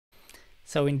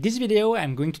So in this video,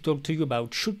 I'm going to talk to you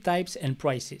about shoot types and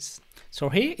prices. So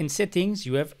here in settings,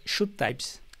 you have shoot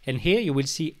types. And here you will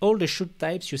see all the shoot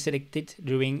types you selected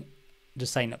during the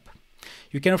sign up.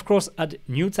 You can of course add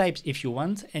new types if you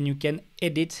want, and you can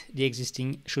edit the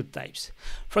existing shoot types.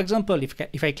 For example,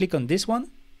 if I click on this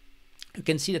one, you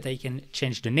can see that I can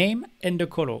change the name and the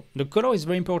color. The color is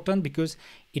very important because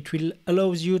it will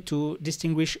allows you to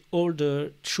distinguish all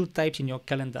the shoot types in your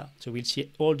calendar. So we'll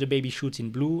see all the baby shoots in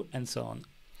blue and so on.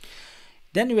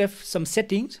 Then you have some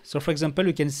settings. So for example,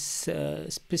 you can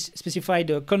specify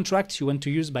the contract you want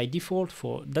to use by default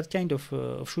for that kind of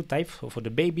shoot type, for the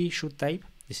baby shoot type.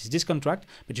 This is this contract,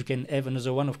 but you can have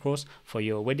another one, of course, for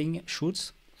your wedding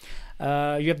shoots.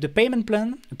 You have the payment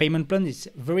plan. The payment plan is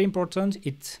very important.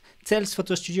 It tells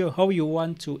Fotostudio how you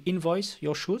want to invoice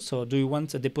your shoot. So do you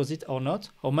want a deposit or not?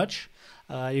 How much?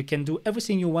 You can do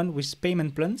everything you want with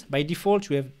payment plans. By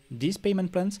default, you have these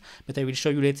payment plans, but I will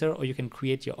show you later, or you can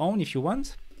create your own if you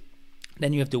want.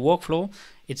 Then you have the workflow.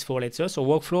 It's for later. So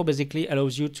workflow basically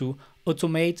allows you to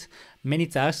automate many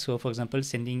tasks. So for example,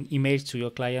 sending emails to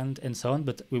your client and so on,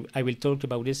 but I will talk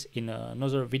about this in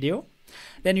another video.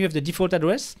 Then you have the default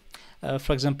address.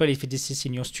 For example, if this is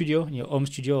in your studio, in your home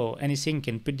studio or anything, you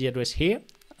can put the address here.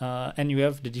 And you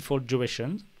have the default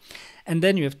duration. And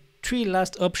then you have three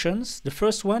last options. The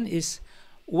first one is,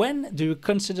 when do you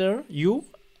consider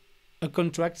a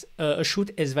contract, a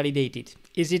shoot as validated?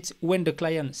 Is it when the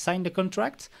client signed the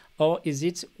contract, or is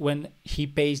it when he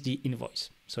pays the invoice?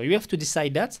 So you have to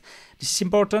decide that. This is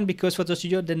important because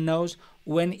Fotostudio then knows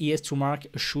when he has to mark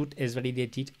a shoot as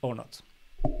validated or not.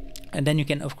 And then you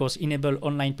can, of course, enable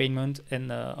online payment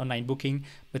and online booking,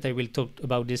 but I will talk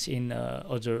about this in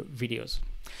other videos.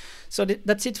 So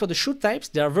that's it for the shoot types.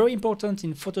 They are very important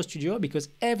in Fotostudio because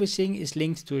everything is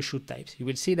linked to a shoot type. You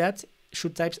will see that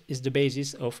shoot types is the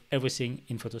basis of everything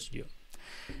in Fotostudio.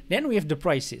 Then we have the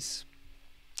prices.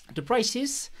 The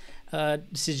prices,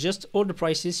 this is just all the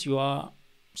prices you are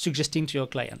suggesting to your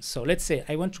clients. So let's say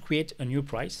I want to create a new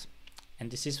price.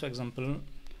 And this is, for example,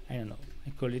 I don't know,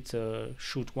 I call it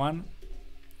shoot 1.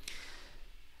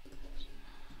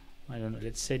 I don't know,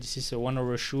 let's say this is a 1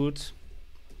 hour shoot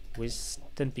with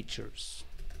 10 pictures.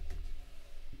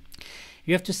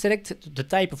 You have to select the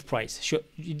type of price.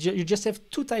 You just have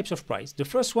two types of price. The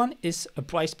first one is a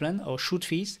price plan or shoot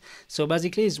fees. So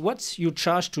basically is what you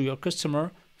charge to your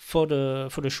customer for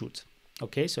the shoot.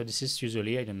 Okay, so this is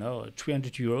usually, I don't know,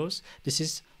 300 euros. This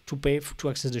is to pay to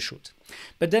access the shoot.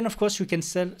 But then of course you can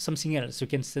sell something else. You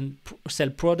can sell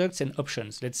products and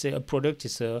options. Let's say a product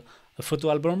is a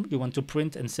photo album you want to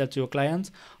print and sell to your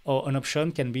client, or an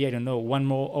option can be, I don't know, 1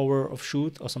 more hour of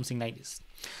shoot or something like this.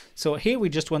 So here we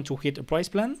just want to hit a price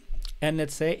plan, and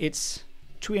let's say it's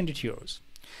 300 euros.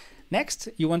 Next,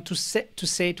 you want to say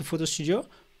to Fotostudio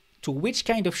to which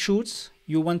kind of shoots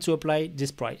you want to apply this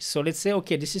price. So let's say,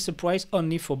 okay, this is a price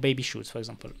only for baby shoots, for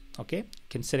example. Okay, you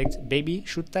can select baby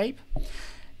shoot type.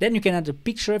 Then you can add a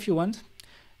picture if you want.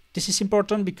 This is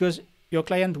important because your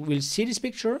client will see this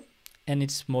picture, and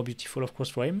it's more beautiful, of course,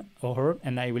 for him or her,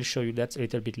 and I will show you that a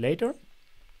little bit later.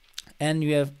 And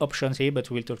you have options here, but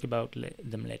we'll talk about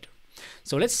them later.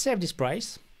 So let's save this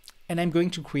price, and I'm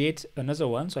going to create another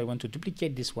one. So I want to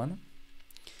duplicate this one,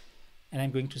 and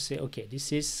I'm going to say, okay,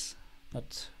 this is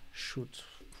not shoot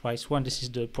price 1, this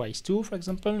is the price 2, for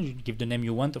example. You give the name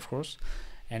you want, of course,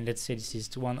 and let's say this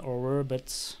is 1 hour,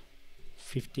 but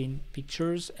 15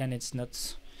 pictures, and it's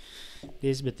not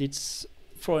this, but it's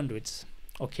 400.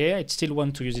 Okay, I still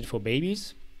want to use it for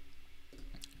babies.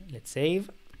 Let's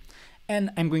save. And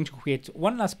I'm going to create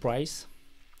one last price.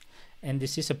 And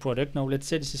this is a product. Now let's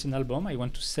say this is an album. I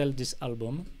want to sell this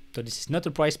album. So this is not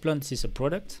a price plan, this is a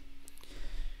product.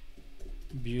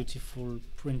 Beautiful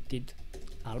printed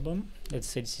album. Let's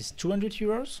say this is 200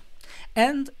 euros.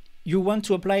 And you want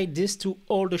to apply this to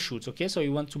all the shoots. Okay, so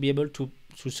you want to be able to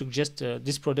suggest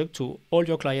this product to all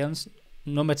your clients,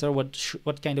 no matter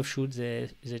what kind of shoot they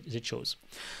chose.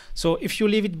 So if you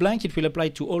leave it blank, it will apply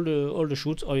to all the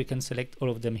shoots, or you can select all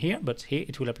of them here, but here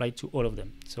it will apply to all of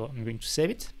them. So I'm going to save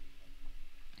it.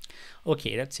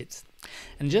 Okay, that's it.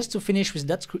 And just to finish with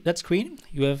that screen,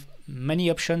 you have many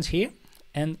options here,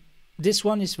 and this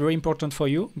one is very important for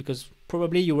you because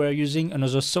probably you were using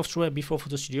another software before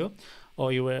Fotostudio,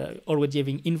 or you were already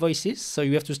having invoices, so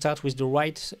you have to start with the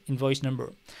right invoice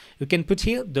number. You can put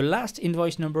here the last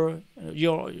invoice number,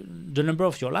 the number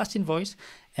of your last invoice,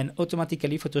 and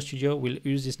automatically Fotostudio will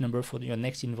use this number for your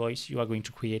next invoice you are going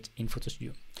to create in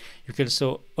Fotostudio. You can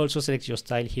also select your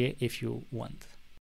style here if you want.